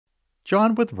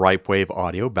John with Ripewave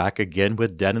Audio, back again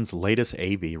with Denon's latest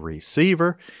AV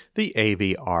receiver, the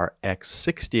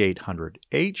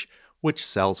AVR-X6800H, which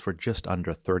sells for just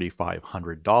under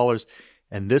 $3,500.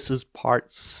 And this is part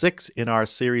 6 in our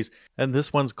series, and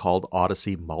this one's called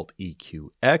Audyssey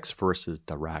MultEQ-X versus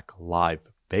Dirac Live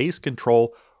Bass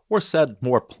Control, or said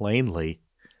more plainly,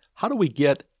 how do we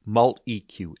get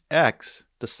MultEQ-X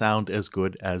to sound as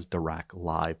good as Dirac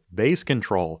Live Bass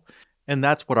Control? And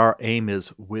that's what our aim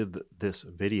is with this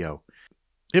video.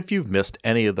 If you've missed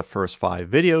any of the first 5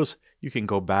 videos, you can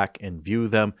go back and view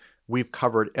them. We've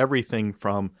covered everything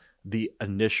from the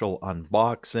initial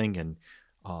unboxing and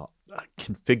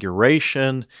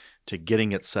configuration to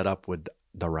getting it set up with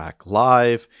Dirac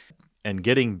Live and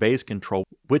getting bass control,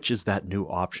 which is that new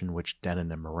option which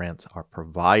Denon and Marantz are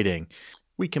providing.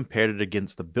 We compared it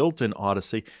against the built-in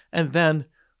Audyssey, and then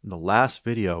in the last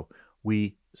video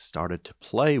we started to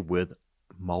play with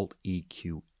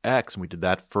MultEQ-X, and we did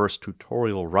that first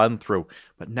tutorial run through,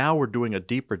 but now we're doing a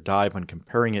deeper dive on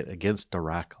comparing it against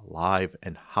Dirac Live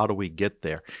and how do we get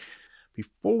there.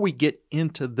 Before we get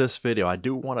into this video, I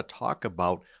do want to talk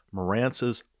about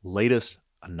Marantz's latest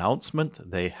announcement.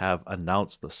 They have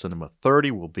announced the Cinema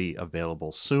 30 will be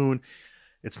available soon.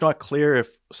 It's not clear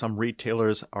if some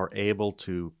retailers are able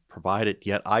to provide it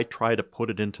yet. I tried to put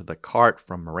it into the cart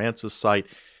from Marantz's site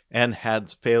and had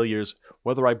failures.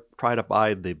 Whether I try to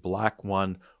buy the black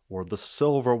one or the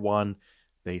silver one,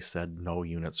 they said no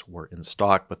units were in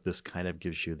stock, but this kind of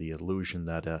gives you the illusion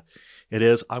that it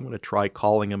is. I'm going to try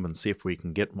calling them and see if we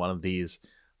can get one of these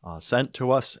sent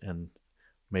to us, and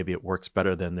maybe it works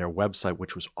better than their website,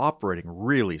 which was operating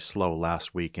really slow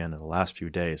last weekend and the last few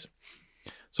days.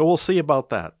 So we'll see about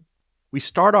that. We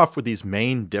start off with these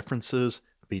main differences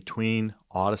between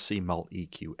Audyssey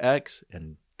MultEQ-X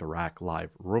and Dirac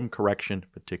Live Room Correction,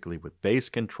 particularly with bass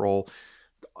control.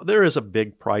 There is a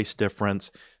big price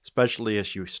difference, especially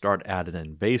as you start adding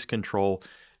in bass control,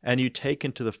 and you take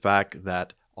into the fact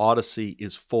that Audyssey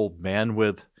is full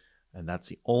bandwidth, and that's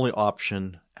the only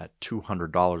option at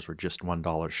 $200. We're just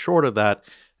 $1 short of that.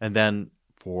 And then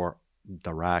for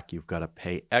Dirac, you've got to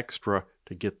pay extra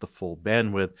to get the full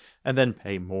bandwidth, and then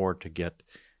pay more to get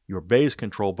your bass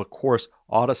control. But of course,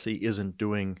 Audyssey isn't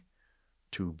doing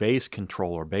to bass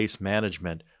control or bass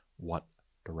management what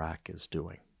Dirac is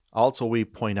doing. Also, we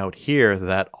point out here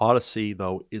that Audyssey,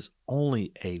 though, is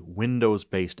only a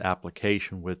Windows-based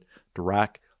application, with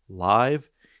Dirac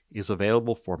Live is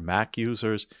available for Mac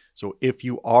users. So if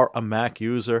you are a Mac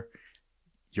user,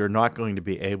 you're not going to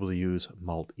be able to use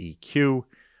MultEQ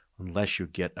unless you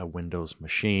get a Windows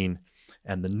machine.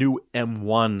 And the new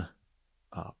M1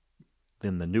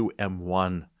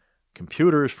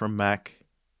 computers from Mac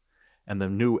and the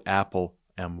new Apple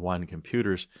M1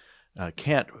 computers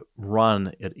can't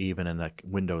run it even in a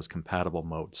Windows compatible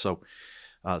mode. So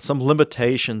some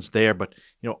limitations there, but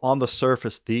on the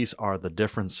surface, these are the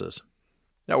differences.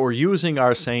 Now we're using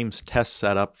our same test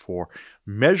setup for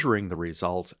measuring the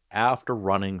results after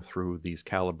running through these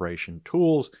calibration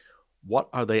tools. What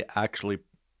are they actually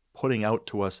putting out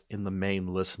to us in the main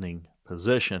listening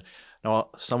position? Now,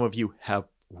 some of you have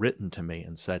written to me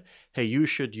and said, hey, you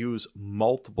should use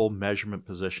multiple measurement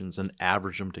positions and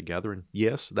average them together. And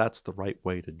yes, that's the right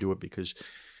way to do it, because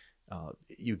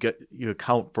you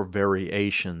account for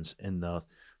variations in the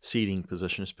seating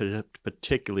positions,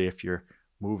 particularly if you're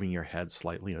moving your head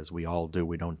slightly, as we all do.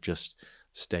 We don't just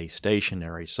stay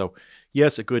stationary. So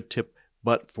yes, a good tip,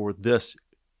 but for this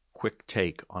quick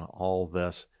take on all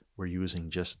this, we're using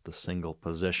just the single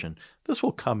position. This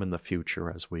will come in the future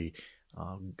as we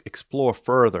explore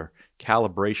further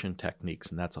calibration techniques,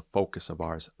 and that's a focus of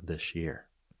ours this year.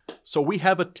 So we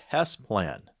have a test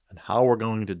plan on how we're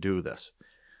going to do this.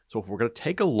 So if we're going to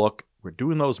take a look, we're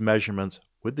doing those measurements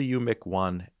with the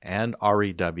UMIC-1 and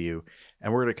REW,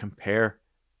 and we're going to compare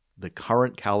the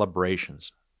current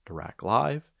calibrations, Dirac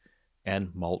Live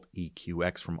and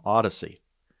MultEQ-X from Audyssey.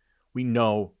 We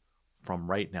know from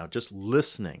right now, just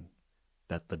listening,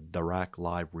 that the Dirac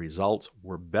Live results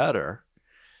were better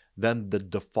than the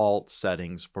default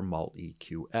settings for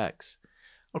MultEQ-X.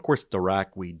 Of course,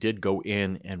 Dirac, we did go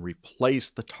in and replace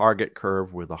the target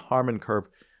curve with a Harman curve,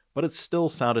 but it still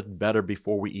sounded better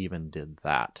before we even did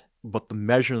that. But the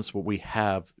measurements what we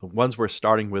have, the ones we're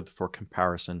starting with for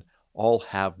comparison, all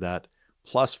have that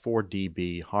plus 4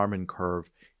 dB Harman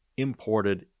curve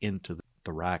imported into the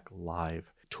Dirac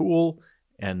Live tool,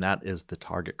 and that is the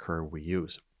target curve we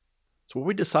use. So what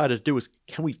we decided to do is,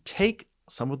 can we take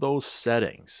some of those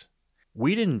settings?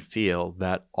 We didn't feel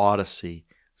that Audyssey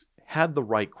had the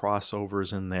right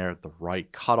crossovers in there, the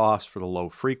right cutoffs for the low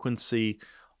frequency.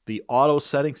 The auto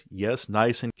settings, yes,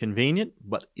 nice and convenient,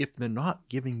 but if they're not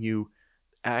giving you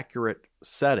accurate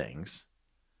settings,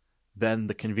 then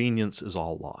the convenience is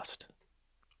all lost.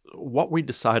 What we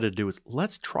decided to do is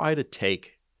let's try to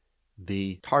take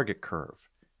the target curve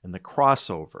and the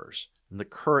crossovers and the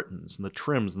curtains and the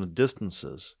trims and the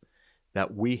distances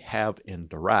that we have in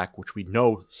Dirac, which we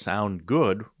know sound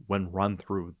good when run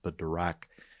through the Dirac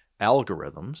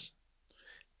algorithms,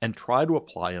 and try to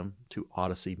apply them to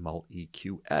Audyssey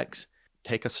MultEQ-X.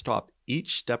 Take a stop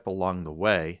each step along the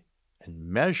way and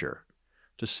measure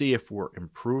to see if we're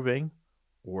improving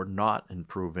or not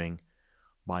improving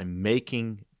by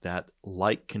making that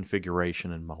like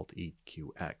configuration in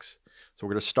MultEQ-X. So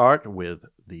we're going to start with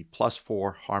the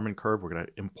 +4 Harman curve. We're going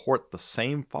to import the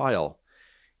same file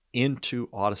into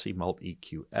Audyssey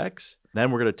MultEQ-X.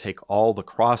 Then we're going to take all the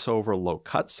crossover low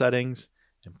cut settings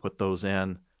and put those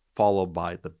in, followed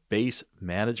by the bass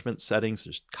management settings.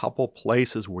 There's a couple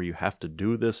places where you have to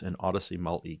do this in Audyssey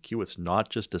MultEQ. It's not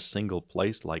just a single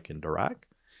place like in Dirac.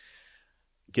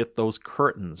 Get those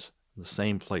curtains in the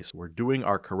same place. We're doing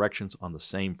our corrections on the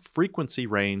same frequency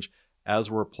range as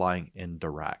we're applying in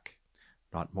Dirac.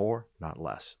 Not more, not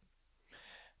less.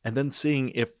 And then seeing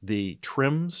if the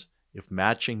trims, if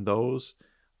matching those,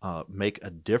 make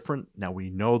a difference. Now we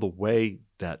know the way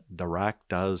that Dirac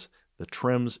does the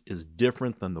trims is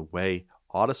different than the way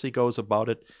Audyssey goes about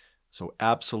it. So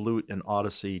absolute in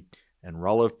Audyssey and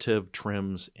relative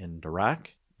trims in Dirac,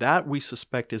 that we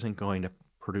suspect isn't going to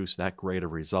produce that great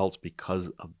of results because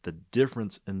of the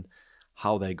difference in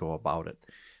how they go about it.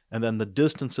 And then the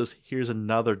distances, here's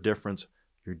another difference.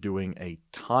 You're doing a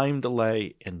time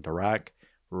delay in Dirac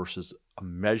versus a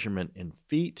measurement in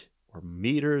feet or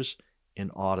meters in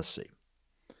Audyssey.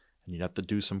 And you have to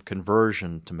do some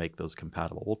conversion to make those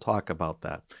compatible. We'll talk about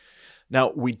that.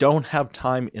 Now, we don't have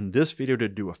time in this video to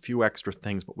do a few extra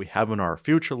things, but we have in our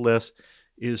future list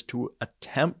is to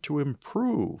attempt to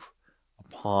improve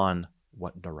upon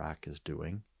what Dirac is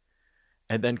doing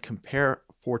and then compare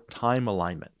for time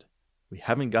alignment. We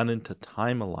haven't gone into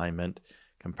time alignment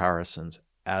comparisons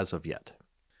as of yet.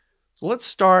 So let's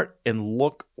start and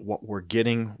look what we're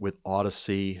getting with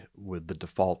Audyssey with the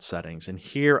default settings. And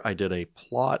here I did a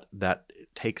plot that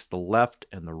takes the left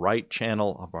and the right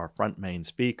channel of our front main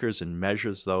speakers and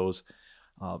measures those.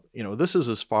 This is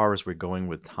as far as we're going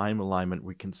with time alignment.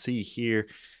 We can see here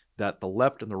that the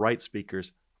left and the right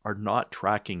speakers are not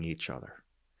tracking each other.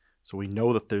 So we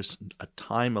know that there's a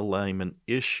time alignment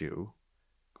issue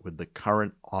with the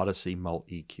current Audyssey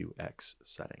MultEQ-X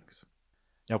settings.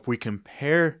 Now, if we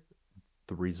compare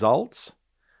the results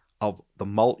of the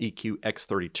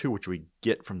MultEQ-X32, which we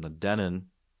get from the Denon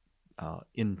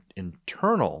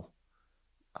internal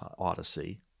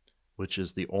Audyssey, which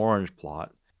is the orange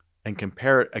plot, and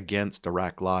compare it against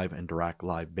Dirac Live and Dirac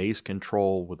Live Bass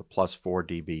Control with a +4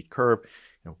 dB curve,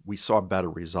 we saw better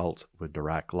results with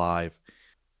Dirac Live.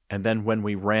 And then when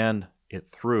we ran it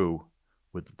through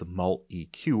with the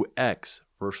MultEQ-X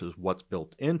versus what's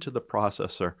built into the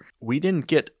processor, we didn't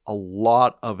get a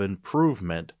lot of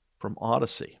improvement from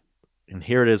Audyssey. And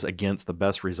here it is against the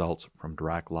best results from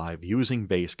Dirac Live using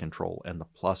bass control and the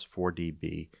 +4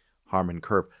 dB Harman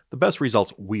curve. The best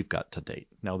results we've got to date.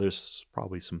 Now there's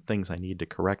probably some things I need to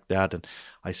correct that, and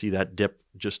I see that dip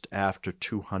just after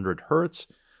 200 Hertz.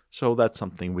 So that's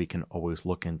something we can always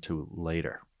look into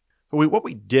later. So what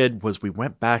we did was we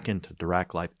went back into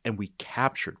Dirac Live and we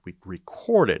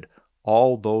recorded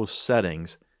all those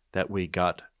settings that we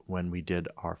got when we did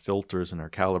our filters and our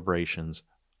calibrations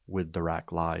with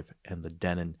Dirac Live and the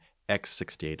Denon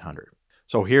X6800.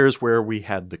 So here's where we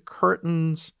had the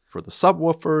curtains for the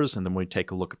subwoofers, and then we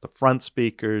take a look at the front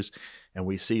speakers and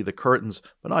we see the curtains,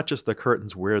 but not just the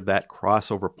curtains, where that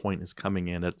crossover point is coming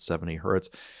in at 70 Hertz.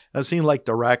 And it seemed like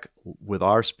Dirac with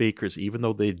our speakers, even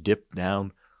though they dipped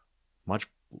down much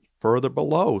further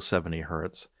below 70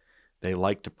 Hertz, they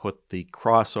like to put the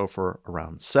crossover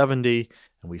around 70,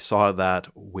 and we saw that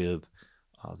with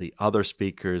the other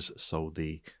speakers. So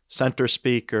the center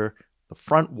speaker, the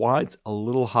front wide's a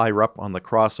little higher up on the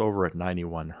crossover at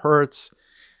 91 Hertz.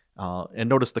 And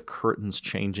notice the curtains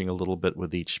changing a little bit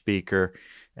with each speaker.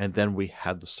 And then we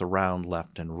had the surround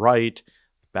left and right,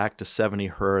 back to 70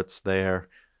 Hertz there.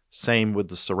 Same with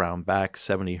the surround back,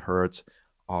 70 Hertz.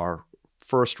 Our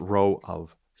first row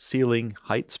of ceiling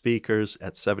height speakers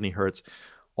at 70 Hertz,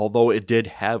 although it did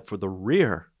have for the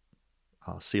rear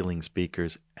ceiling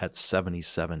speakers at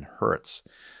 77 Hertz.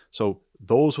 So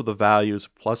those were the values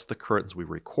plus the curtains. We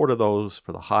recorded those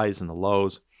for the highs and the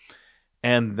lows.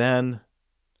 And then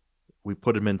we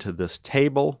put them into this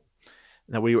table.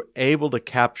 Now we were able to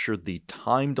capture the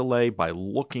time delay by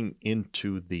looking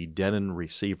into the Denon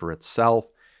receiver itself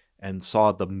and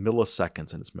saw the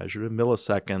milliseconds, and it's measured in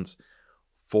milliseconds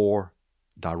for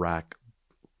Dirac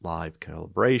Live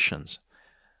Calibrations.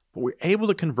 But we're able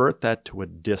to convert that to a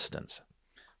distance.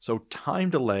 So time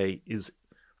delay is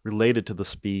related to the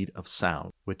speed of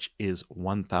sound, which is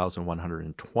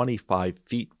 1,125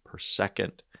 feet per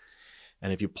second.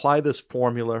 And if you apply this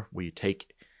formula, where you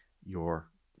take your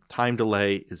time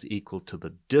delay is equal to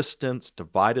the distance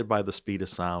divided by the speed of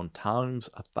sound times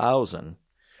 1,000,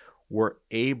 we're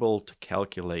able to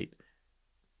calculate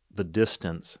the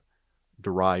distance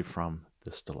derived from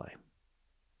this delay.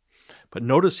 But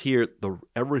notice here,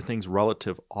 everything's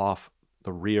relative off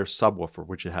the rear subwoofer,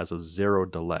 which has a 0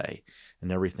 delay,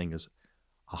 and everything is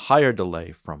a higher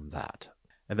delay from that.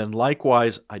 And then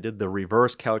likewise, I did the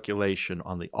reverse calculation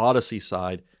on the Audyssey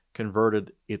side,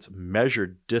 converted its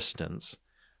measured distance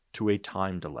to a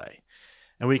time delay.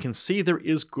 And we can see there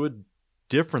is good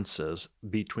differences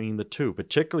between the two,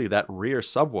 particularly that rear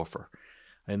subwoofer.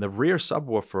 And the rear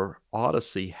subwoofer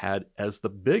Audyssey had as the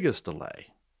biggest delay.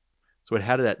 So it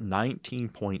had it at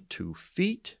 19.2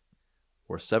 feet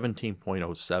or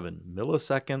 17.07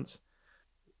 milliseconds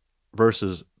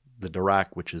versus the Dirac,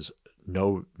 which is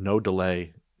no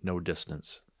delay, no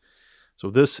distance. So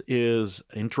this is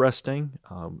interesting,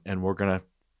 and we're going to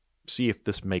see if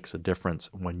this makes a difference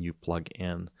when you plug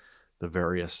in the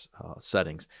various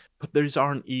settings. But these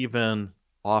aren't even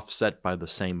offset by the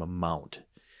same amount.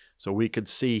 So we could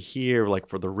see here, like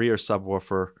for the rear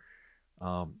subwoofer,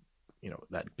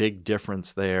 that big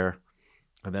difference there.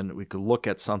 And then we could look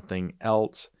at something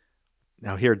else.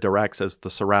 Now here Dirac says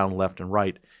the surround left and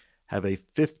right have a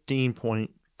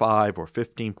 15.5 or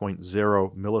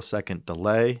 15.0 millisecond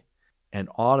delay. And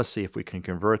Audyssey, if we can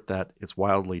convert that, it's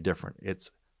wildly different.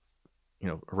 It's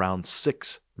around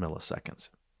 6 milliseconds.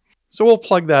 So we'll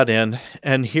plug that in,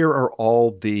 and here are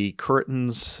all the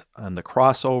curtains and the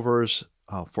crossovers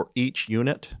for each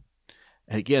unit.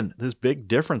 And again, there's big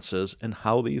differences in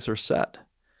how these are set.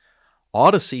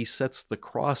 Audyssey sets the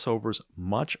crossovers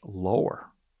much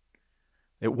lower.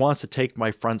 It wants to take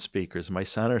my front speakers, my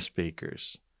center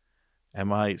speakers, and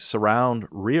my surround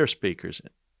rear speakers,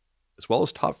 as well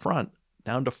as top front,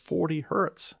 down to 40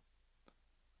 hertz.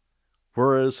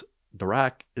 Whereas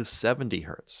Dirac is 70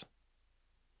 hertz.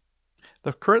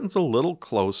 The curtain's a little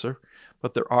closer,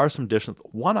 but there are some differences.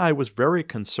 One I was very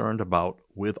concerned about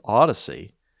with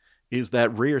Audyssey is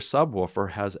that rear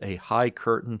subwoofer has a high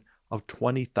curtain of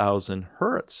 20,000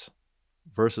 hertz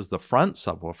versus the front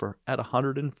subwoofer at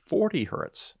 140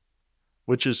 hertz,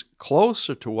 which is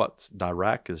closer to what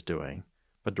Dirac is doing,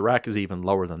 but Dirac is even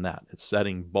lower than that. It's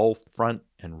setting both front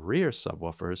and rear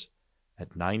subwoofers at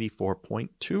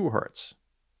 94.2 hertz,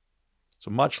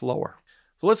 so much lower.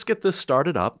 So let's get this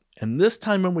started up. And this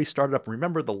time when we started up,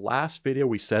 remember the last video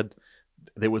we said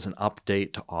there was an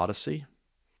update to Audyssey?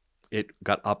 It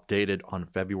got updated on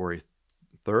February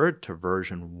 3rd to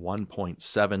version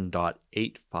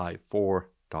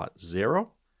 1.7.854.0.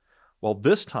 Well,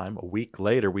 this time, a week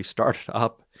later, we started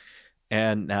up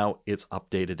and now it's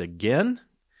updated again.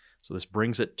 So this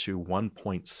brings it to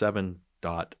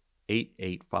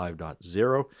 1.7.885.0.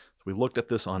 So we looked at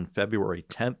this on February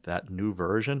 10th, that new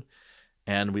version.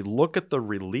 And we look at the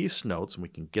release notes, and we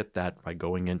can get that by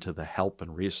going into the help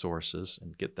and resources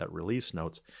and get that release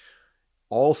notes.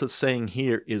 All it's saying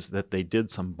here is that they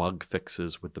did some bug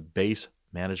fixes with the bass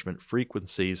management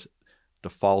frequencies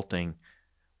defaulting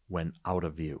when out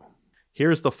of view.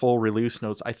 Here's the full release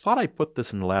notes. I thought I put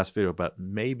this in the last video, but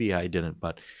maybe I didn't.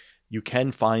 But you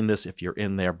can find this if you're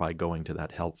in there by going to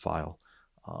that help file,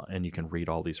 and you can read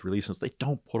all these release notes. They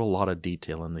don't put a lot of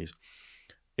detail in these.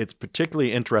 It's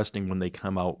particularly interesting when they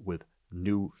come out with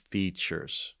new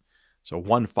features. So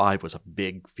 1.5 was a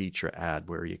big feature add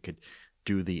where you could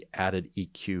do the added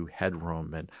EQ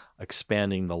headroom and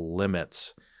expanding the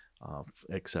limits,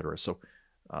 etc. So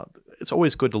it's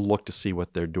always good to look to see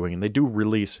what they're doing, and they do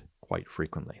release quite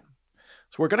frequently.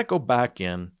 So we're going to go back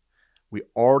in. We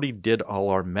already did all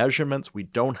our measurements. We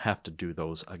don't have to do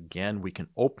those again. We can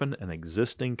open an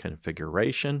existing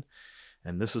configuration.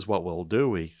 And this is what we'll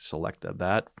do. We selected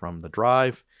that from the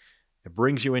drive. It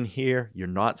brings you in here. You're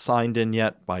not signed in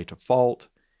yet by default.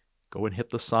 Go and hit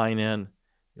the sign in.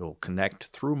 You'll connect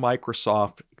through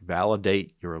Microsoft,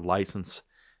 validate your license,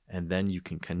 and then you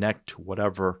can connect to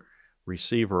whatever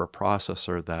receiver or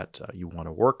processor that you want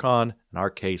to work on. In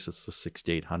our case, it's the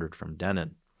 6800 from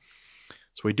Denon.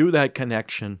 So we do that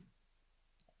connection.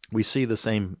 We see the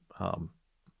same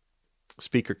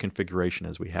speaker configuration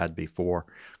as we had before.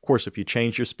 Of course, if you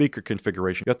change your speaker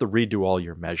configuration, you have to redo all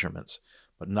your measurements.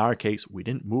 But in our case, we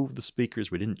didn't move the speakers,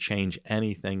 we didn't change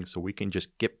anything, so we can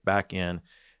just get back in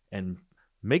and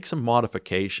make some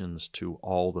modifications to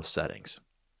all the settings.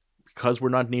 because we're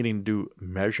not needing to do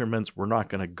measurements, we're not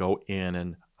going to go in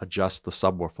and adjust the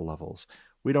subwoofer levels.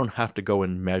 We don't have to go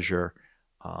and measure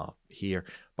here,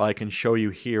 but I can show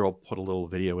you here. I'll put a little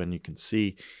video in. You can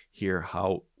see here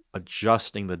how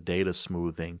adjusting the data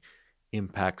smoothing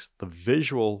impacts the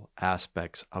visual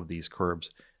aspects of these curves.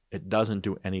 It doesn't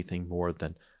do anything more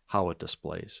than how it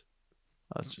displays.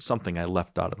 It's just something I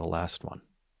left out of the last one.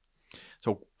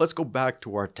 So let's go back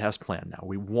to our test plan now.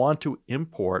 We want to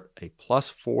import a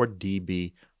 +4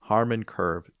 dB Harman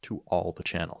curve to all the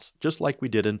channels, just like we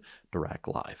did in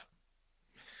Dirac Live.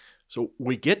 So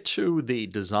we get to the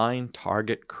design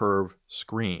target curve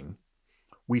screen.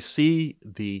 We see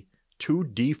the two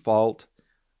default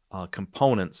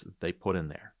components that they put in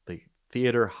there. The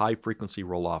theater high frequency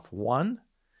roll-off 1,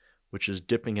 which is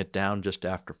dipping it down just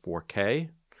after 4K,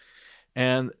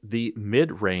 and the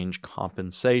mid-range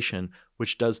compensation,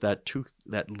 which does that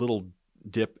little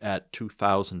dip at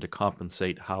 2000 to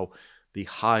compensate how the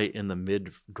high and the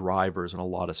mid drivers and a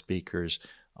lot of speakers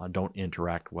don't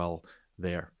interact well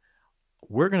there.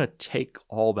 We're going to take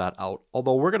all that out,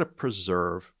 although we're going to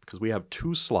preserve, because we have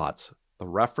two slots, the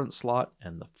reference slot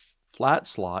and the flat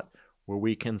slot, where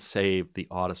we can save the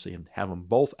Audyssey and have them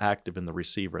both active in the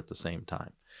receiver at the same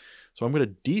time. So I'm going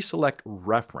to deselect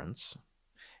reference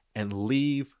and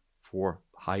leave for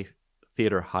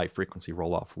theater high frequency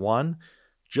roll-off 1,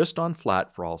 just on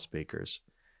flat for all speakers.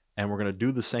 And we're going to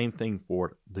do the same thing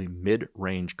for the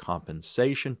mid-range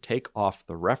compensation. Take off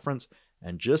the reference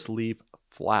and just leave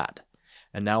flat.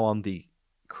 And now on the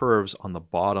curves on the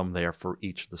bottom there for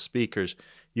each of the speakers,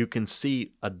 you can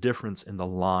see a difference in the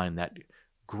line. That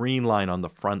green line on the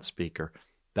front speaker,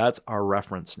 that's our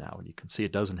reference now. And you can see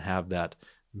it doesn't have that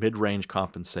mid-range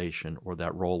compensation or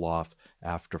that roll-off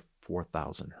after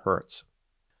 4,000 hertz.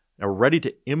 Now we're ready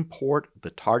to import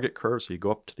the target curve. So you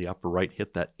go up to the upper right,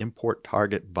 hit that import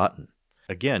target button.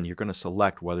 Again, you're going to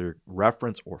select whether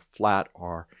reference or flat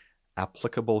are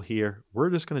applicable here. We're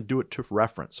just going to do it to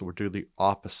reference. So we're doing the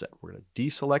opposite. We're going to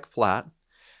deselect flat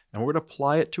and we're going to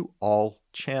apply it to all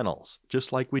channels,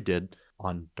 just like we did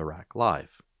on Dirac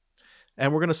Live.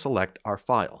 And we're going to select our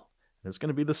file. And it's going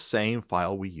to be the same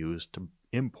file we used to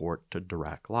import to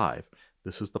Dirac Live.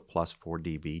 This is the +4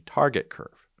 dB target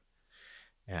curve.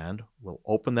 And we'll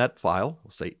open that file.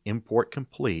 We'll say import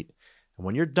complete. And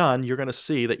when you're done, you're going to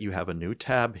see that you have a new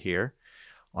tab here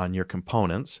on your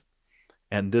components.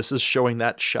 And this is showing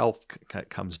that shelf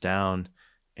comes down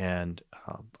and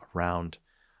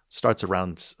starts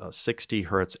around 60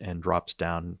 hertz and drops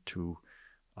down to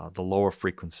the lower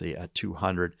frequency at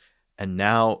 200. And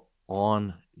now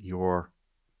on your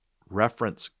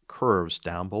reference curves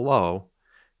down below,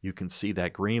 you can see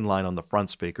that green line on the front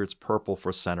speaker. It's purple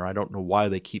for center. I don't know why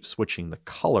they keep switching the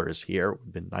colors here. It would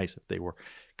have been nice if they were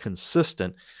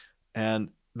consistent. And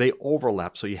they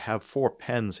overlap. So you have 4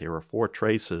 pens here, or 4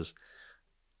 traces,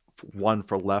 one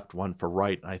for left, one for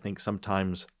right. I think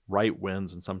sometimes right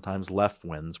wins and sometimes left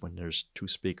wins when there's 2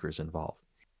 speakers involved.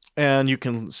 And you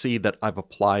can see that I've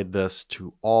applied this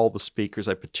to all the speakers.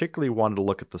 I particularly wanted to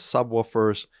look at the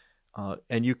subwoofers.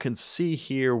 And you can see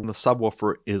here the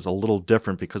subwoofer is a little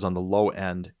different because on the low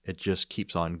end, it just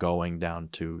keeps on going down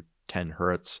to 10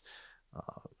 hertz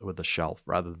with the shelf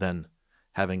rather than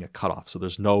having a cutoff. So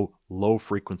there's no low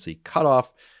frequency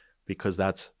cutoff because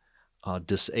that's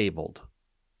disabled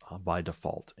by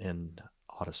default in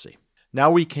Audyssey. Now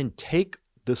we can take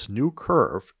this new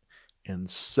curve and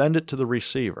send it to the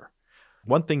receiver.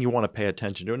 One thing you want to pay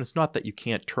attention to, and it's not that you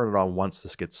can't turn it on once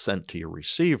this gets sent to your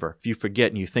receiver. If you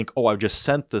forget and you think, oh, I've just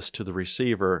sent this to the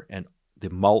receiver and the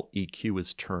MultEQ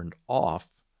is turned off,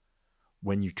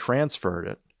 when you transferred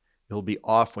it, it'll be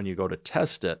off when you go to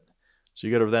test it. So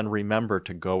you got to then remember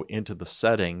to go into the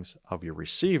settings of your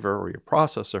receiver or your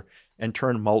processor and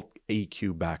turn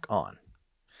MultEQ back on.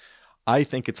 I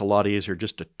think it's a lot easier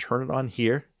just to turn it on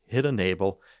here, hit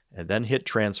enable, and then hit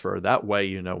transfer. That way,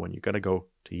 you know, when you're going to go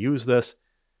to use this,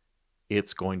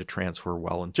 it's going to transfer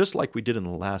well. And just like we did in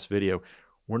the last video,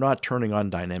 we're not turning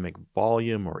on dynamic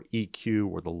volume or EQ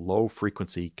or the low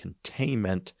frequency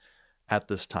containment at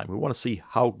this time. We want to see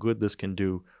how good this can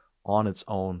do on its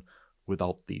own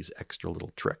without these extra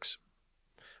little tricks.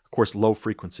 Of course, low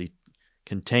frequency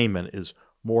containment is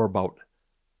more about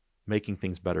making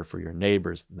things better for your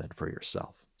neighbors than for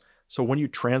yourself. So when you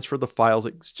transfer the files,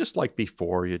 it's just like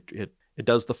before. It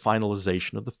does the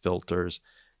finalization of the filters.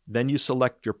 Then you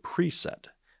select your preset.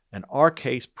 In our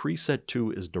case, preset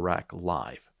 2 is Dirac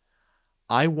Live.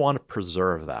 I want to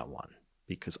preserve that one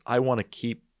because I want to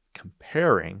keep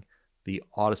comparing the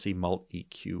Audyssey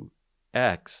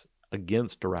MultEQ-X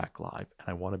against Dirac Live. And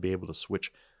I want to be able to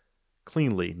switch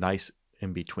cleanly, nice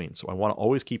in between. So I want to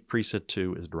always keep preset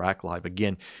 2 as Dirac Live.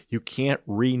 Again, you can't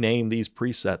rename these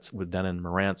presets with Denon and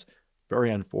Marantz.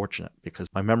 Very unfortunate because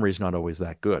my memory is not always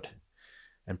that good.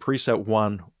 And preset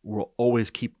 1 will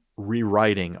always keep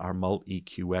rewriting our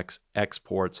MultEQ-X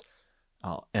exports,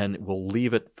 and we'll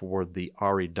leave it for the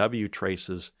REW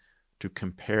traces to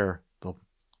compare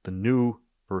the new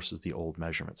versus the old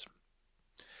measurements.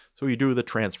 So you do the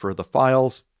transfer of the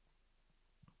files,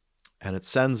 and it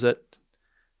sends it,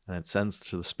 and it sends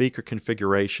to the speaker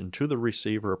configuration to the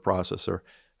receiver or processor,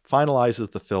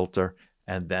 finalizes the filter,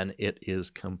 and then it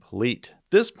is complete. At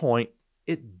this point,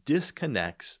 it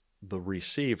disconnects the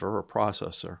receiver or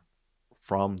processor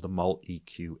from the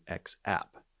MultEQ-X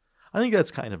app. I think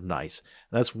that's kind of nice.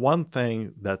 And that's one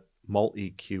thing that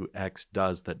MultEQ-X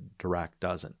does that Dirac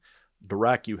doesn't.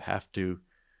 Dirac, you have to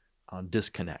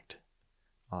disconnect.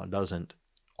 Doesn't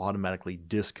automatically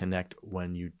disconnect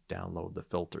when you download the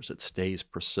filters. It stays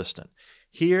persistent.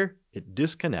 Here, it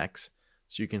disconnects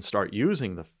so you can start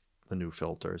using the new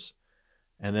filters.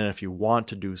 And then if you want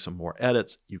to do some more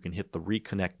edits, you can hit the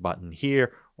reconnect button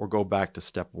here or go back to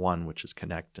step 1, which is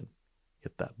connect, and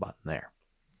hit that button there.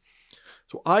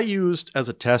 So I used as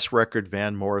a test record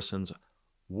Van Morrison's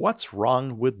 "What's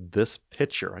Wrong with This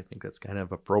Picture?" I think that's kind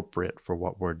of appropriate for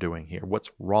what we're doing here.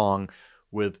 What's wrong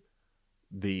with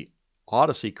the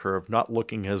Audyssey curve not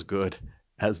looking as good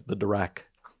as the Dirac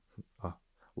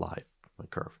Live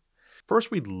curve?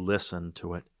 First, we listened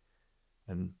to it,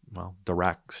 and well,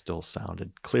 Dirac still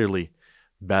sounded clearly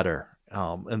better.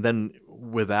 And then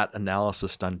with that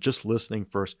analysis done, just listening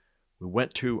first, we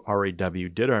went to REW,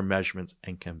 did our measurements,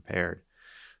 and compared.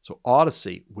 So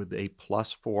Audyssey with a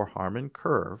 +4 Harman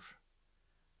curve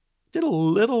did a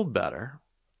little better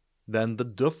than the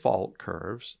default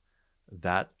curves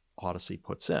that Audyssey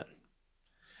puts in.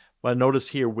 But notice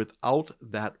here, without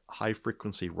that high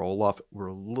frequency roll off,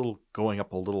 we're going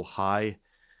up a little high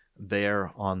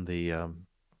there on the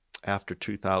after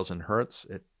 2000 Hertz.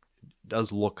 It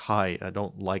does look high. I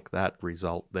don't like that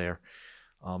result there.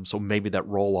 So maybe that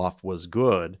roll off was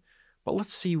good. But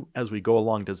let's see as we go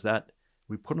along,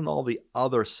 we put in all the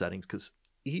other settings, because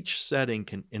each setting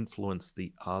can influence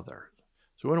the other.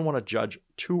 So we don't want to judge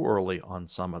too early on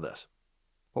some of this.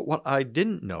 But what I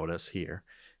didn't notice here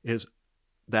is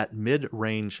that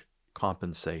mid-range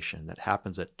compensation that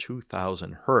happens at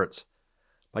 2000 Hertz.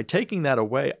 By taking that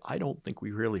away, I don't think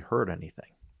we really heard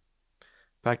anything.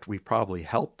 In fact, we probably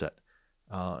helped it.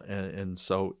 And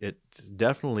so it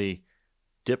definitely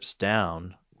dips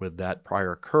down with that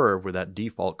prior curve, with that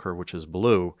default curve, which is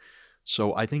blue.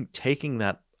 So I think taking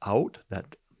that out,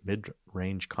 that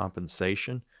mid-range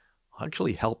compensation,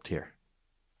 actually helped here.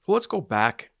 So let's go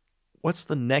back. What's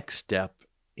the next step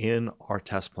in our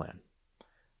test plan?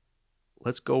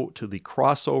 Let's go to the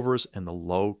crossovers and the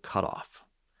low cutoff.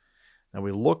 Now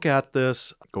we look at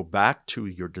this, go back to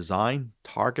your design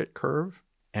target curve,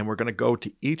 and we're going to go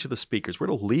to each of the speakers. We're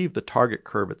going to leave the target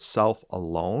curve itself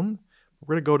alone.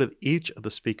 We're going to go to each of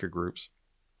the speaker groups.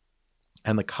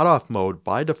 And the cutoff mode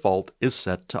by default is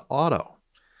set to auto.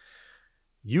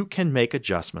 You can make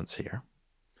adjustments here.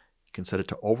 You can set it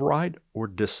to override or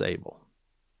disable.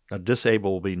 Now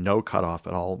disable will be no cutoff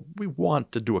at all. We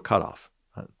want to do a cutoff.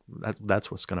 That's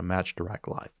what's going to match Dirac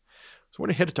Live. So we're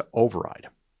going to hit it to override.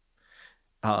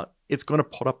 It's going to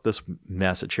put up this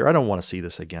message here. I don't want to see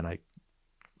this again.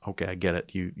 Okay, I get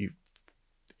it.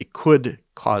 It could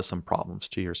cause some problems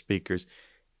to your speakers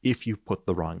if you put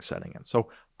the wrong setting in.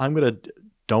 So I'm going to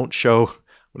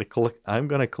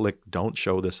click don't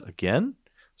show this again,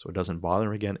 so it doesn't bother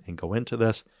me again, and go into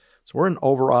this. So we're in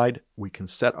override. We can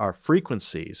set our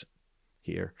frequencies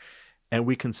here, and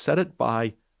we can set it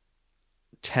by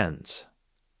tens.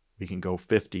 We can go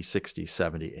 50, 60,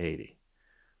 70, 80.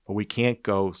 But we can't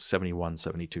go 71,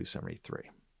 72, 73.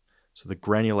 So the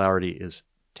granularity is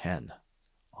 10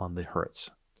 on the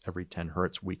hertz. Every 10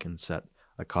 hertz we can set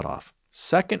a cutoff.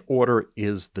 Second order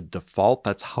is the default.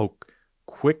 That's how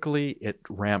quickly it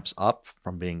ramps up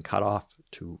from being cut off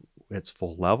to its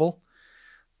full level.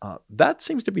 That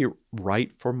seems to be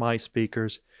right for my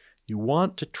speakers. You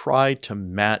want to try to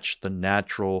match the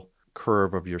natural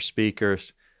curve of your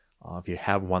speakers. If you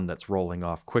have one that's rolling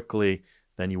off quickly,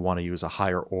 then you want to use a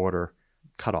higher order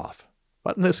cutoff.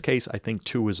 But in this case, I think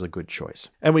 2 is a good choice.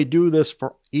 And we do this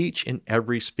for each and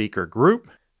every speaker group.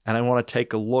 And I want to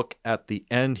take a look at the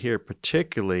end here,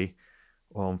 particularly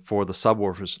for the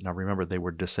subwoofers. Now remember, they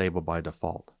were disabled by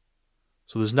default.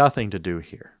 So there's nothing to do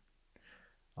here.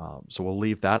 So we'll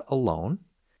leave that alone.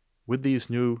 With these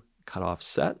new cutoffs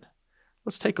set,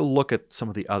 let's take a look at some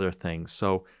of the other things.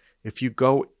 So if you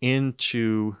go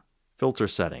into filter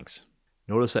settings,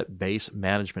 notice that bass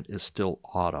management is still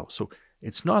auto. So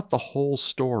It's not the whole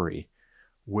story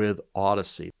with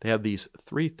Audyssey. They have these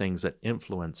three things that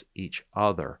influence each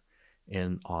other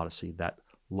in Audyssey: that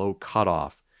low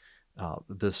cutoff,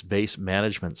 this bass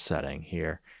management setting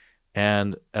here,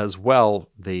 and as well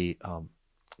the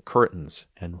curtains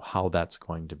and how that's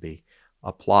going to be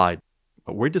applied.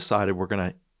 But we decided we're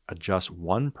going to adjust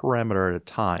one parameter at a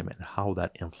time and how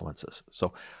that influences.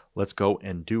 So let's go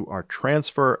and do our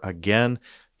transfer again,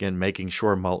 making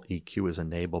sure MultEQ is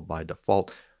enabled by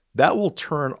default. That will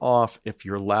turn off if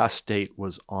your last state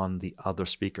was on the other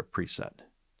speaker preset.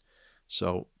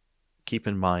 So keep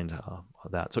in mind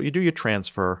that. So you do your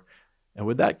transfer, and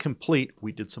with that complete,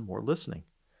 we did some more listening.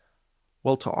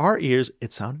 Well, to our ears,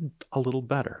 it sounded a little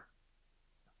better.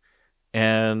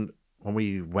 And when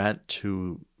we went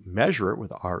to measure it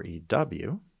with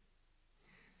REW,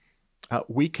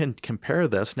 we can compare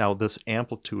this. Now, this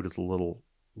amplitude is a little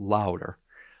louder.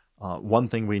 One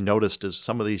thing we noticed is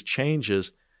some of these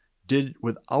changes did,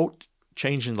 without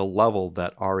changing the level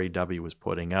that REW was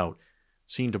putting out,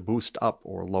 seem to boost up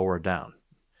or lower down.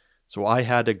 So I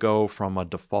had to go from a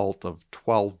default of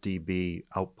 12 dB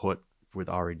output with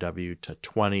REW to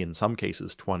 20, in some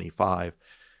cases 25.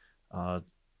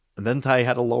 And then I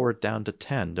had to lower it down to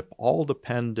 10. It all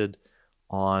depended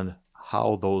on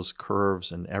how those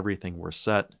curves and everything were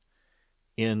set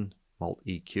in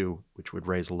MultEQ, which would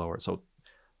raise or lower. So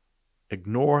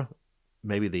ignore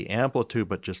maybe the amplitude,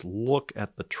 but just look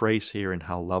at the trace here and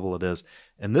how level it is.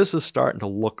 And this is starting to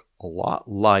look a lot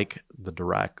like the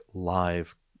Dirac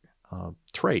Live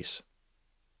trace.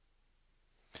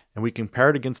 And we compare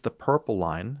it against the purple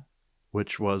line,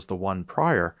 which was the one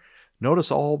prior.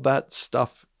 Notice all that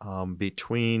stuff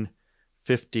between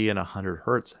 50 and 100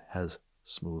 hertz has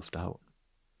smoothed out.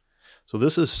 So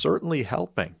this is certainly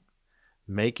helping,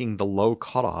 making the low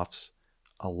cutoffs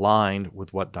aligned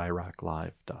with what Dirac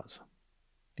Live does.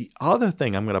 The other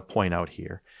thing I'm going to point out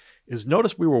here is,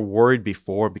 notice we were worried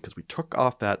before because we took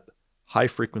off that high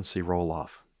frequency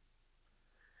roll-off.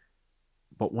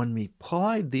 But when we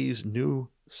applied these new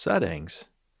settings,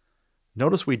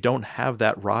 notice we don't have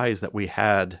that rise that we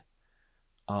had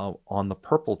on the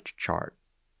purple chart.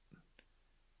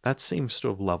 That seems to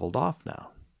have leveled off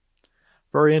now.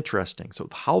 Very interesting. So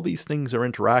how these things are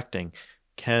interacting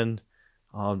can,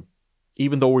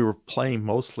 even though we were playing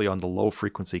mostly on the low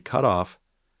frequency cutoff,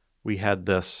 we had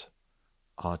this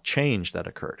change that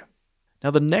occurred.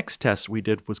 Now the next test we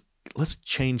did was, let's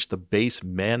change the bass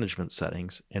management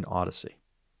settings in Audyssey.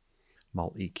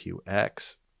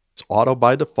 MultEQ-X. It's auto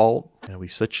by default, and we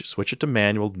switch it to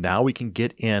manual. Now we can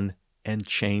get in and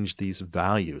change these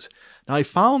values. Now I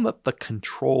found that the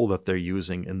control that they're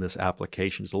using in this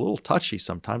application is a little touchy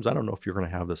sometimes. I don't know if you're going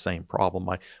to have the same problem.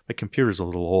 My computer's a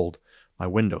little old, my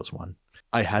Windows one.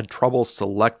 I had trouble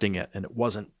selecting it, and it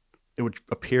would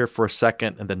appear for a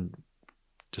second and then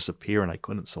disappear, and I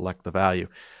couldn't select the value.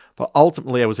 But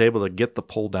ultimately I was able to get the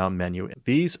pull down menu.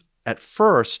 These at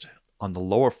first on the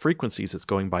lower frequencies, it's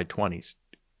going by 20s,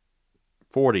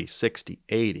 40, 60,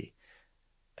 80.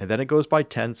 And then it goes by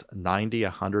tens, 90,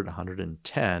 100,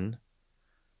 110,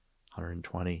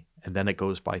 120, and then it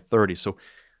goes by 30. So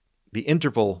the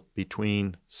interval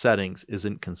between settings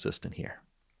isn't consistent here.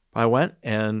 I went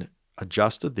and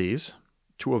adjusted these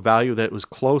to a value that was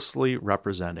closely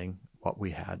representing what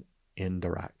we had in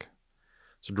Dirac.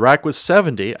 So Dirac was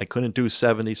 70. I couldn't do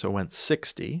 70, so I went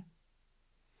 60.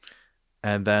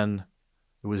 And then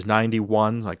it was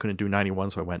 91. I couldn't do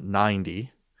 91, so I went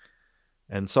 90.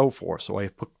 And so forth. So I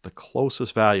put the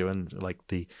closest value, and like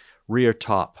the rear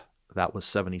top, that was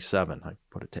 77. I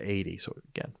put it to 80. So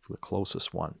again, for the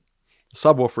closest one. The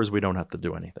subwoofers, we don't have to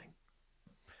do anything.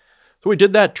 So we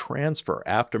did that transfer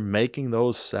after making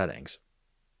those settings.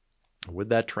 With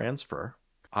that transfer,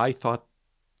 I thought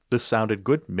this sounded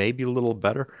good, maybe a little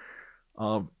better.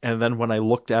 And then when I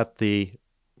looked at the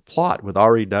plot with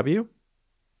REW,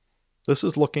 this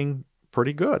is looking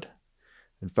pretty good.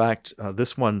 In fact,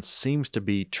 this one seems to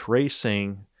be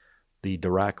tracing the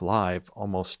Dirac Live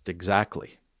almost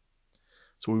exactly.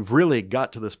 So we've really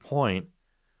got to this point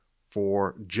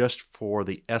for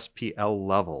the SPL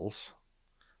levels,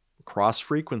 cross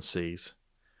frequencies,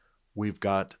 we've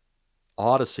got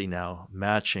Audyssey now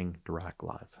matching Dirac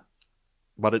Live.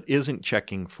 But it isn't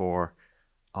checking for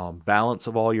balance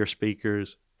of all your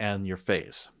speakers and your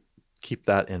phase. Keep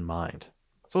that in mind.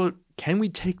 So can we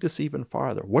take this even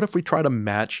farther? What if we try to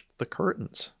match the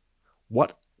curtains?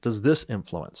 What does this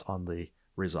influence on the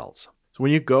results? So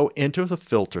when you go into the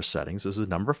filter settings, this is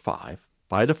number 5.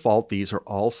 By default, these are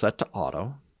all set to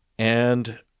auto,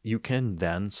 and you can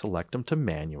then select them to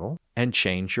manual and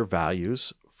change your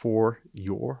values for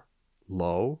your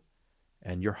low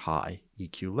and your high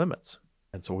EQ limits.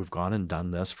 And so we've gone and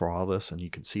done this for all this, and you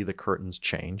can see the curtains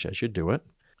change as you do it.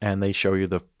 And they show you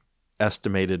the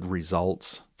estimated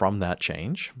results from that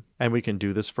change. And we can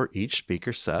do this for each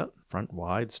speaker set, front,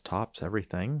 wides, tops,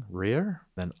 everything, rear.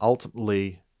 Then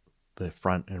ultimately the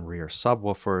front and rear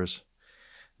subwoofers.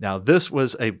 Now this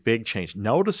was a big change.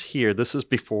 Notice here, this is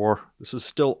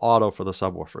still auto for the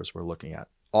subwoofers we're looking at.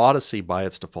 Audyssey by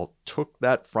its default took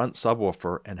that front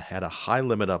subwoofer and had a high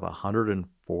limit of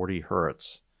 140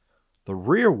 Hertz. The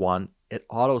rear one, it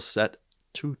auto set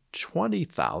to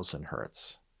 20,000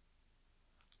 Hertz.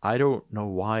 I don't know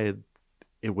why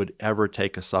it would ever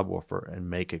take a subwoofer and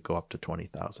make it go up to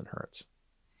 20,000 Hertz.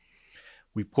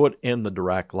 We put in the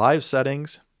Dirac Live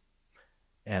settings,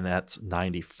 and that's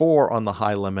 94 on the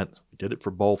high limit. We did it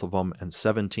for both of them, and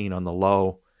 17 on the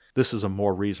low. This is a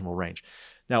more reasonable range.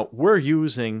 Now, we're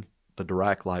using the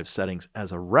Dirac Live settings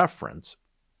as a reference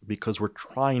because we're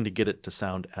trying to get it to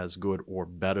sound as good or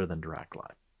better than Dirac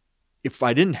Live. If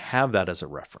I didn't have that as a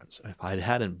reference, if I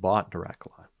hadn't bought Dirac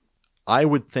Live, I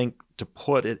would think to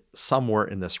put it somewhere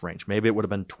in this range. Maybe it would have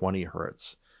been 20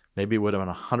 Hertz. Maybe it would have been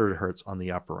 100 Hertz on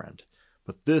the upper end.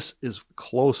 But this is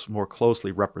more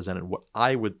closely represented what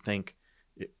I would think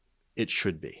it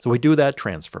should be. So we do that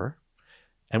transfer,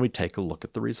 and we take a look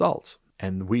at the results.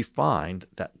 And we find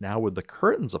that now with the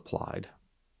curtains applied,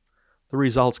 the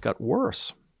results got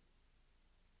worse.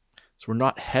 So we're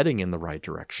not heading in the right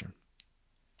direction.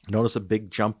 Notice a big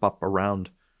jump up around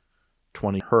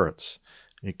 20 Hertz.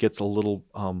 It gets a little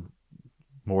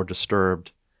more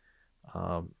disturbed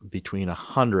between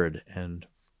 100 and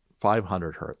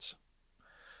 500 Hertz.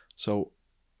 So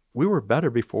we were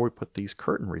better before we put these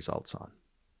curtain results on.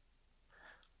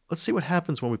 Let's see what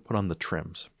happens when we put on the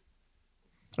trims.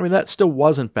 I mean, that still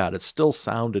wasn't bad. It still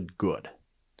sounded good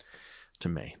to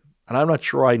me. And I'm not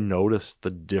sure I noticed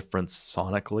the difference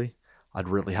sonically. I'd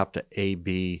really have to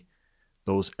A/B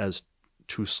those as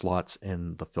two slots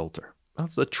in the filter.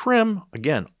 That's the trim,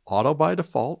 again, auto by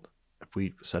default. If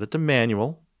we set it to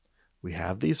manual, we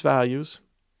have these values,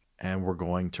 and we're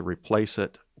going to replace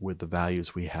it with the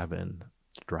values we have in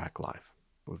Dirac Live.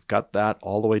 We've got that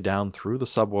all the way down through the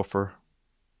subwoofer.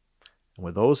 And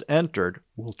with those entered,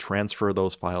 we'll transfer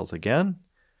those files again.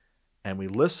 And we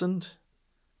listened,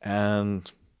 and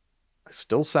it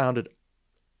still sounded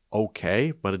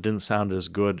okay, but it didn't sound as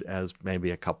good as maybe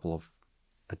a couple of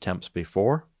attempts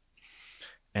before.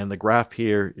 And the graph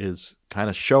here is kind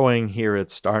of showing here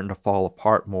it's starting to fall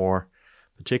apart more,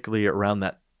 particularly around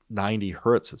that 90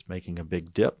 Hertz. It's making a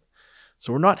big dip.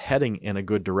 So we're not heading in a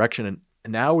good direction.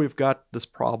 And now we've got this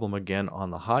problem again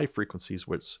on the high frequencies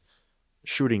where it's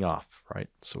shooting off, right?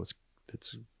 So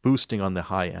it's boosting on the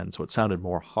high end. So it sounded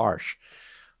more harsh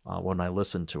when I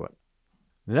listened to it.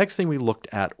 The next thing we looked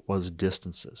at was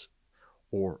distances,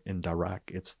 or in Dirac,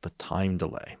 it's the time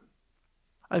delay.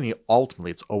 I think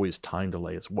ultimately it's always time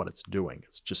delay is what it's doing.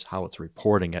 It's just how it's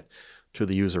reporting it to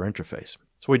the user interface.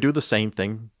 So we do the same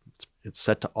thing. It's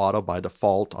set to auto by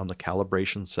default on the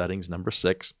calibration settings, number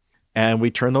 6. And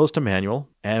we turn those to manual,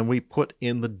 and we put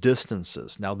in the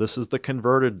distances. Now this is the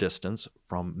converted distance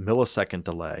from millisecond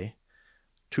delay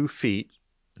to feet.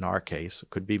 In our case, it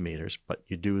could be meters, but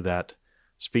you do that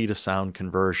speed of sound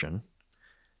conversion,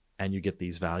 and you get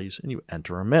these values, and you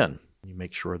enter them in. You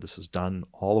make sure this is done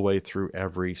all the way through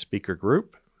every speaker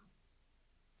group.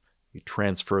 You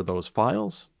transfer those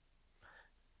files,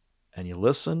 and you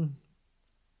listen,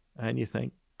 and you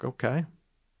think, okay,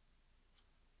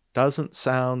 doesn't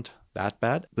sound that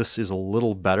bad. This is a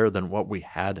little better than what we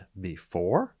had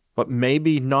before, but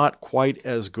maybe not quite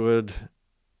as good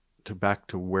back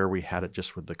to where we had it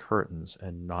just with the curtains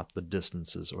and not the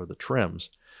distances or the trims,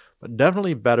 but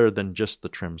definitely better than just the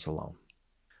trims alone.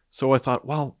 So I thought,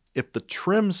 well, if the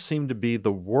trims seem to be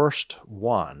the worst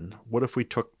one, what if we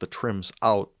took the trims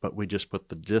out, but we just put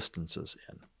the distances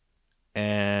in?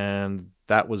 And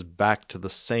that was back to the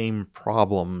same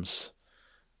problems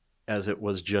as it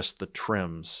was just the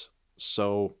trims.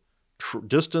 So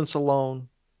distance alone,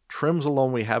 trims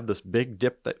alone, we have this big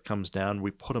dip that comes down.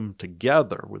 We put them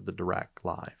together with the Dirac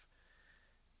Live,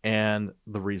 and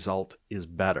the result is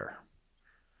better,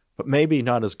 but maybe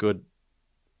not as good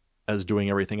as doing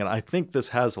everything. And I think this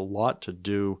has a lot to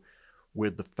do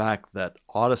with the fact that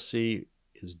Audyssey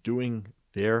is doing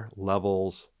their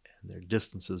levels and their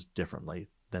distances differently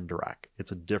than Dirac.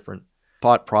 It's a different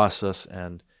thought process,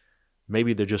 and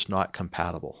maybe they're just not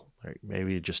compatible. Right?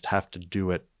 Maybe you just have to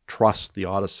do it, trust the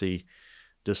Audyssey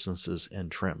distances and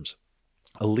trims,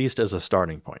 at least as a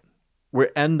starting point. We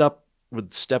end up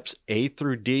with steps A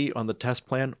through D on the test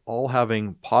plan, all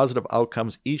having positive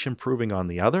outcomes, each improving on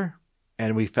the other.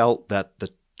 And we felt that the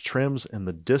trims and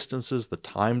the distances, the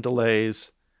time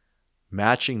delays,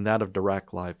 matching that of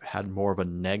Dirac Live had more of a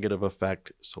negative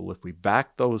effect. So if we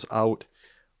back those out,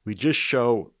 we just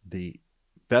show the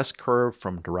best curve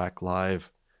from Dirac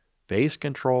Live Bass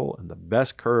Control and the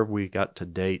best curve we got to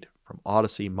date from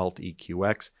Audyssey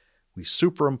MultEQ-X. We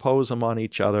superimpose them on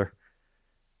each other,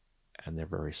 and they're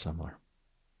very similar.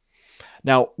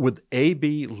 Now, with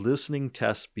A/B listening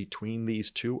tests between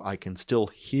these two, I can still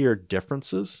hear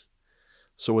differences.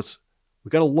 So we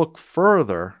got to look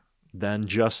further than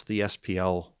just the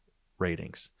SPL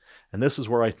ratings. And this is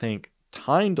where I think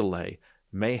time delay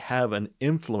may have an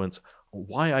influence on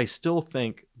why I still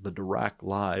think the Dirac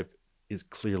Live is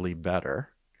clearly better,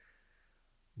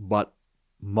 but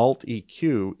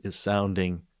MultEQ is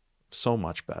sounding so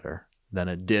much better than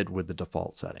it did with the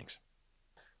default settings.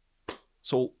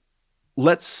 So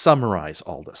let's summarize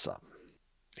all this up.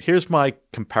 Here's my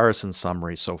comparison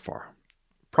summary so far.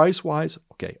 Price-wise,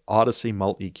 okay, Audyssey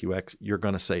MultEQ-X, you're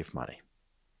going to save money,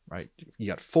 right? You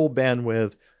got full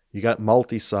bandwidth, you got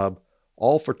multi-sub,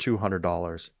 all for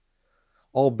 $200,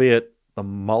 albeit the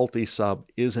multi-sub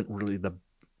isn't really the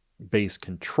bass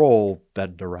control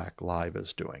that Dirac Live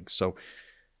is doing. So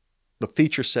the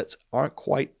feature sets aren't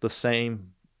quite the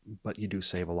same, but you do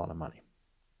save a lot of money.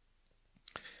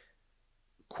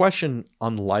 Question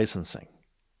on licensing.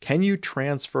 Can you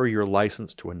transfer your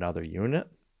license to another unit?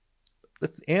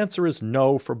 The answer is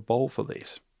no for both of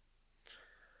these.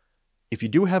 If you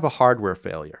do have a hardware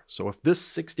failure, so if this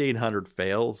 6800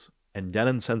 fails and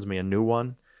Denon sends me a new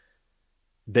one,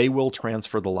 they will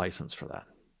transfer the license for that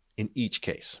in each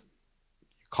case.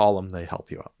 You call them, they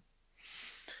help you out.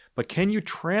 But can you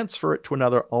transfer it to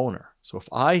another owner? So if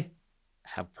I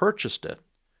have purchased it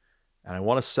and I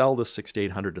want to sell this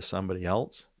 6800 to somebody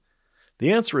else,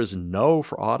 the answer is no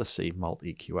for Audyssey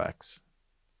MultEQ-X.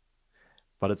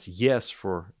 But it's yes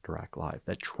for Dirac Live.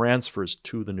 That transfers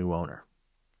to the new owner.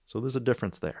 So there's a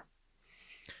difference there.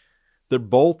 They're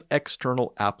both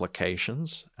external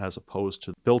applications as opposed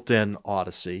to built-in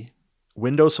Audyssey.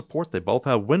 Windows support, they both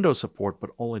have Windows support,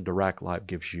 but only Dirac Live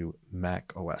gives you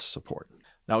Mac OS support.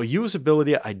 Now,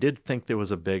 usability, I did think there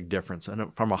was a big difference.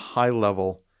 And from a high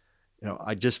level,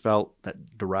 I just felt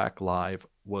that Dirac Live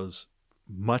was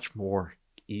much more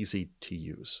easy to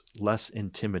use, less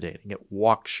intimidating. It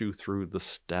walks you through the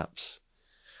steps,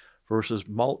 versus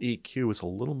MultEQ is a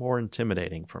little more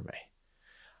intimidating for me.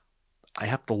 I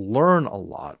have to learn a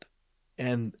lot,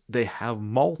 and they have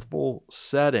multiple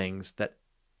settings that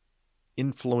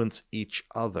influence each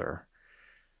other,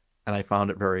 and I found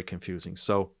it very confusing.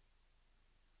 So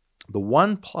the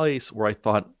one place where I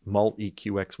thought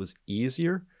MultEQ-X was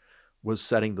easier was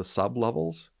setting the sub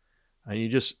levels. And you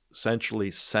just essentially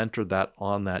center that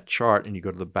on that chart, and you go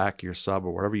to the back of your sub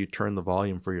or wherever you turn the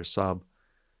volume for your sub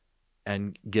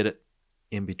and get it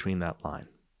in between that line.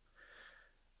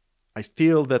 I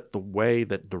feel that the way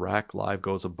that Dirac Live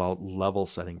goes about level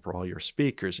setting for all your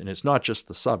speakers, and it's not just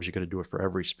the subs, you got to do it for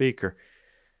every speaker,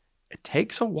 it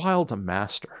takes a while to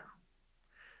master.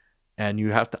 And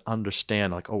you have to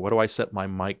understand, like, oh, what do I set my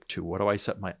mic to? What do I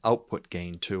set my output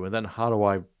gain to? And then how do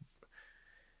I...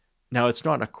 Now, it's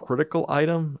not a critical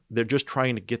item. They're just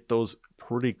trying to get those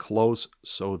pretty close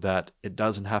so that it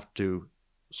doesn't have to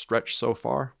stretch so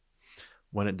far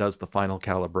when it does the final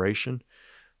calibration.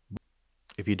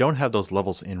 If you don't have those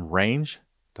levels in range,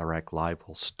 Dirac Live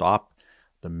will stop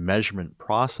the measurement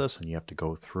process, and you have to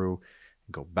go through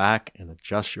and go back and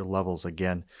adjust your levels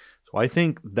again. So I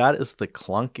think that is the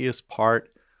clunkiest part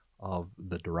of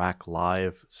the Dirac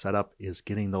Live setup, is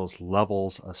getting those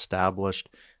levels established.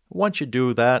 Once you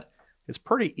do that, it's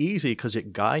pretty easy because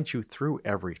it guides you through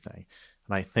everything.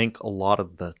 And I think a lot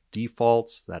of the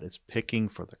defaults that it's picking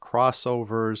for the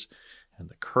crossovers and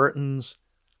the curtains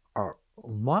are a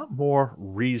lot more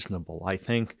reasonable. I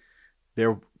think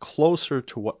they're closer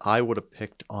to what I would have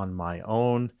picked on my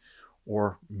own,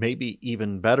 or maybe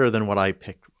even better than what I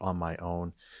picked on my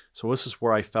own. So this is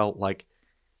where I felt like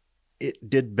it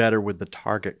did better with the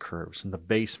target curves and the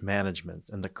bass management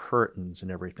and the curtains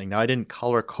and everything. Now, I didn't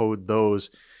color code those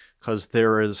because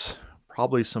there is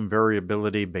probably some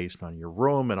variability based on your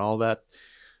room and all that.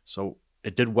 So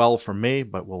it did well for me,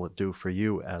 but will it do for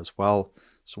you as well?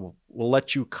 So we'll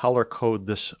let you color code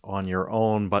this on your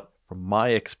own. But from my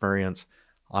experience,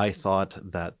 I thought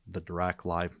that the Dirac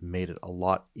Live made it a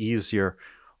lot easier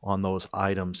on those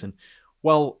items. And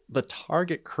well, the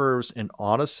target curves in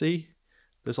Audyssey,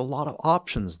 there's a lot of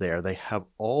options there. They have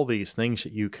all these things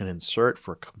that you can insert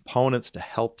for components to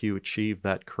help you achieve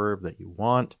that curve that you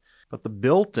want. But the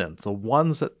built-ins, the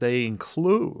ones that they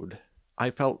include, I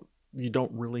felt you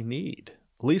don't really need.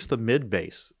 At least the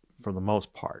mid-bass for the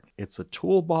most part. It's a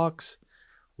toolbox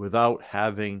without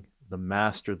having the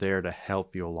master there to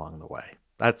help you along the way.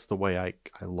 That's the way I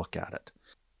look at it.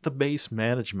 The bass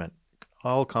management,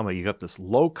 all come. You got this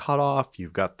low cutoff,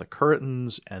 you've got the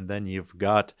curtains, and then you've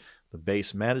got the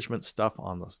bass management stuff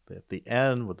on at the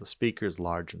end with the speakers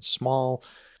large and small.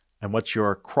 And what's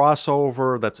your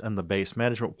crossover that's in the bass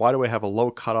management? Why do I have a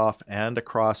low cutoff and a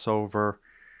crossover?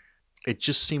 It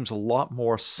just seems a lot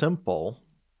more simple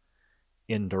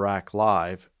in Dirac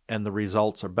Live, and the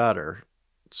results are better.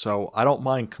 So I don't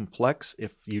mind complex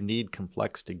if you need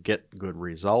complex to get good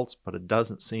results, but it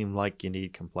doesn't seem like you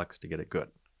need complex to get it good.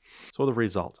 So the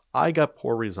results. I got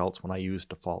poor results when I used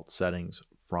default settings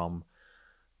from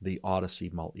the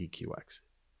Audyssey MultEQ-X.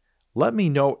 Let me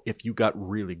know if you got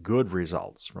really good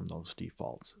results from those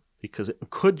defaults, because it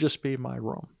could just be my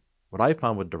room. What I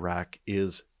found with Dirac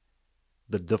is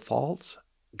the defaults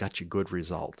got you good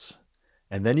results.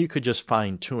 And then you could just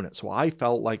fine tune it. So I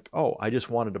felt like, oh, I just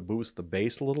wanted to boost the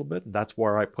bass a little bit. That's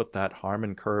where I put that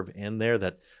Harman curve in there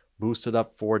that boosted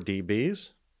up 4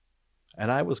 dBs.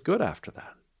 And I was good after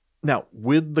that. Now,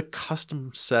 with the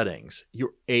custom settings,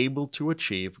 you're able to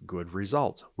achieve good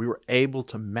results. We were able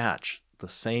to match the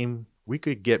same. We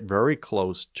could get very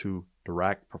close to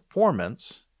Dirac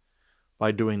performance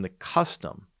by doing the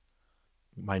custom.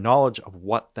 My knowledge of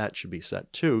what that should be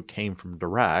set to came from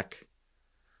Dirac.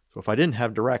 So if I didn't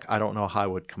have Dirac, I don't know how I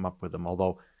would come up with them,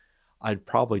 although I'd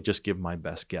probably just give my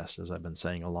best guess, as I've been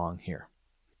saying along here.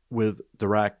 With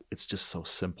Dirac, it's just so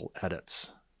simple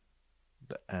edits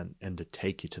and to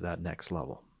take you to that next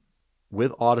level.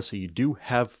 With Audyssey, you do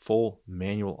have full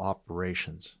manual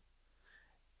operations,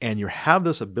 and you have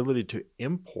this ability to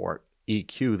import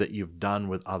EQ that you've done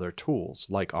with other tools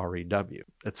like REW.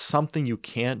 It's something you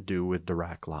can't do with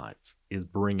Dirac Live, is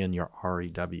bring in your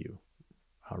REW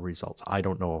results. I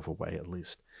don't know of a way, at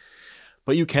least.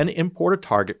 But you can import a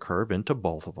target curve into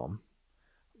both of them.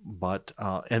 But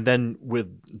and then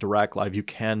with Dirac Live, you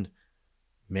can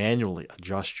manually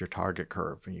adjust your target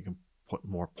curve, and you can put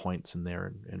more points in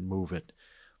there and move it.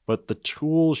 But the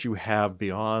tools you have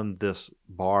beyond this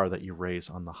bar that you raise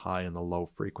on the high and the low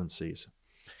frequencies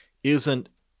isn't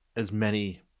as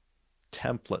many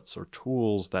templates or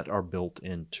tools that are built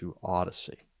into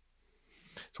Audyssey.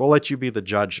 So I'll let you be the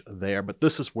judge there, but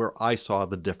this is where I saw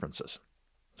the differences.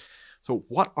 So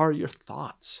what are your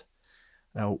thoughts?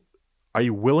 Now, are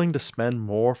you willing to spend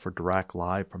more for Dirac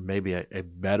Live for maybe a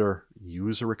better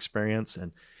user experience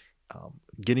and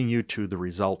getting you to the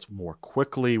results more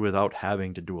quickly without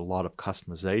having to do a lot of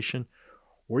customization?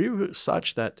 Or are you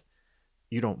such that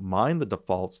you don't mind the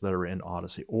defaults that are in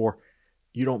Audyssey, or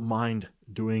you don't mind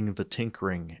doing the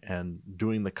tinkering and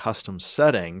doing the custom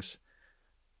settings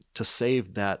to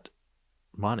save that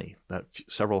money, that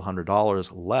several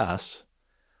 $100s less?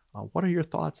 What are your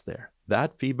thoughts there?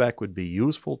 That feedback would be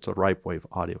useful to the Ripewave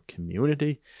audio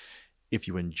community. If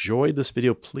you enjoyed this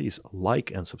video, please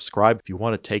like and subscribe. If you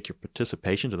want to take your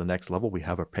participation to the next level, we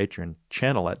have our Patreon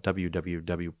channel at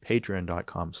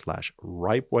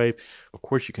www.patreon.com/Ripewave. Of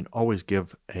course, you can always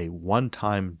give a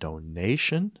one-time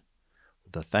donation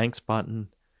with the thanks button.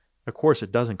 Of course,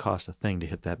 it doesn't cost a thing to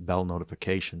hit that bell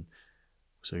notification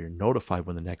so you're notified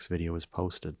when the next video is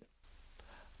posted.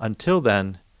 Until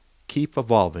then, keep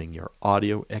evolving your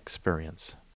audio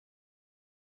experience.